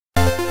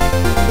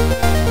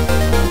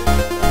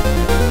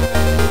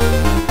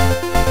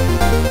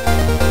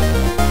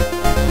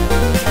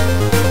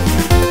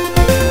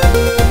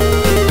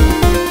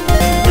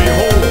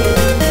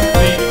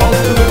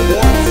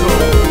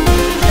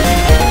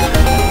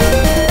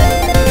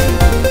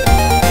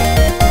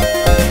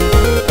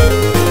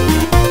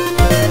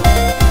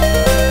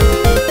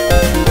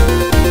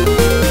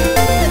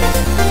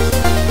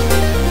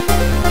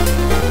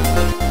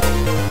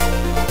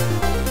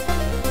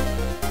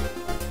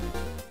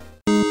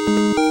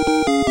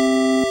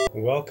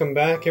Welcome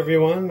back,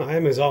 everyone. I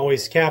am, as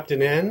always,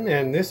 Captain N,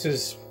 and this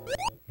is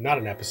not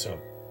an episode.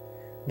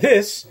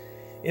 This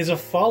is a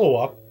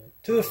follow-up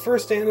to the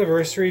first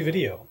anniversary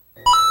video.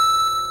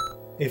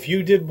 If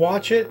you did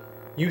watch it,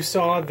 you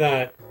saw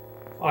that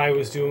I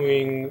was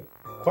doing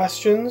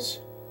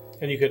questions,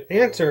 and you could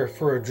answer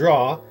for a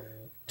draw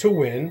to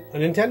win a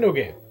Nintendo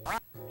game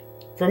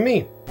from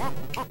me.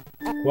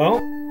 Well,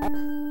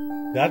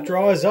 that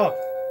draw is up.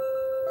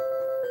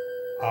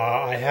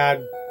 I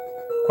had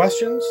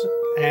questions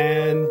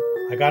and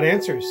I got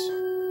answers,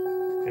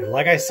 and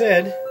like I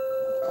said,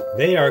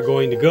 they are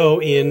going to go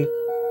in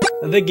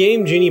the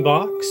Game Genie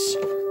box.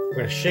 We're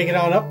going to shake it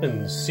on up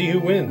and see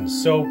who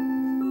wins. So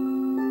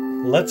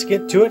let's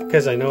get to it,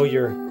 because I know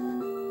you're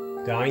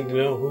dying to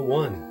know who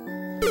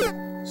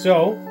won.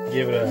 So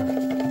give it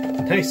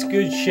a nice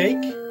good shake,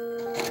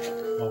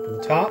 open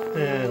the top,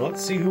 and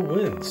let's see who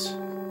wins.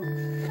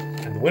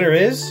 And the winner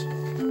is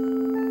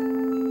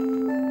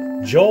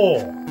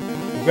Joel.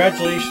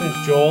 Congratulations,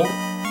 Joel.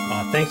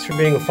 Thanks for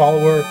being a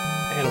follower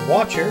and a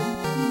watcher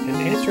and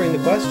answering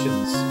the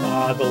questions.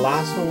 The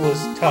last one was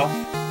tough.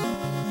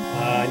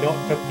 I know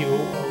it took you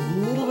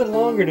a little bit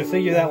longer to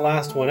figure that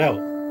last one out.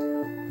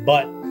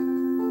 But,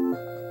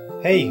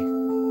 hey,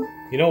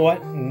 you know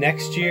what?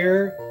 Next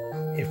year,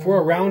 if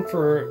we're around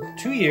for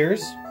 2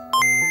 years,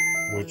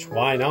 which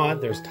why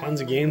not? There's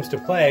tons of games to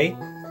play.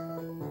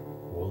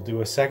 We'll do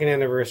a second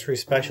anniversary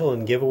special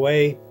and give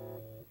away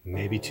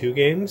maybe 2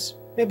 games,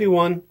 maybe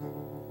 1.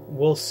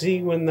 We'll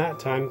see when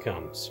that time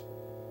comes.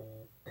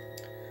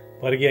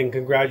 But again,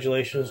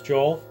 congratulations,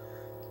 Joel.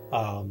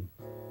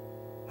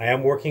 I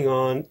am working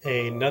on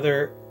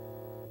another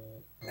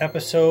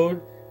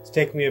episode. It's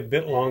taking me a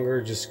bit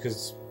longer just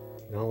because,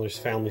 you know, there's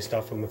family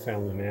stuff. I'm a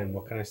family man.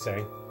 What can I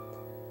say?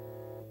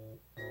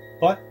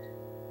 But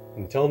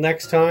until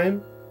next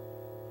time,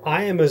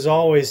 I am, as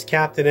always,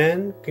 Captain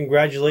N.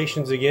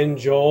 Congratulations again,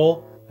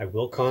 Joel. I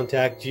will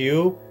contact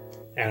you,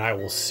 and I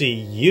will see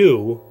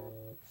you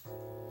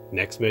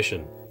next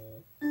mission.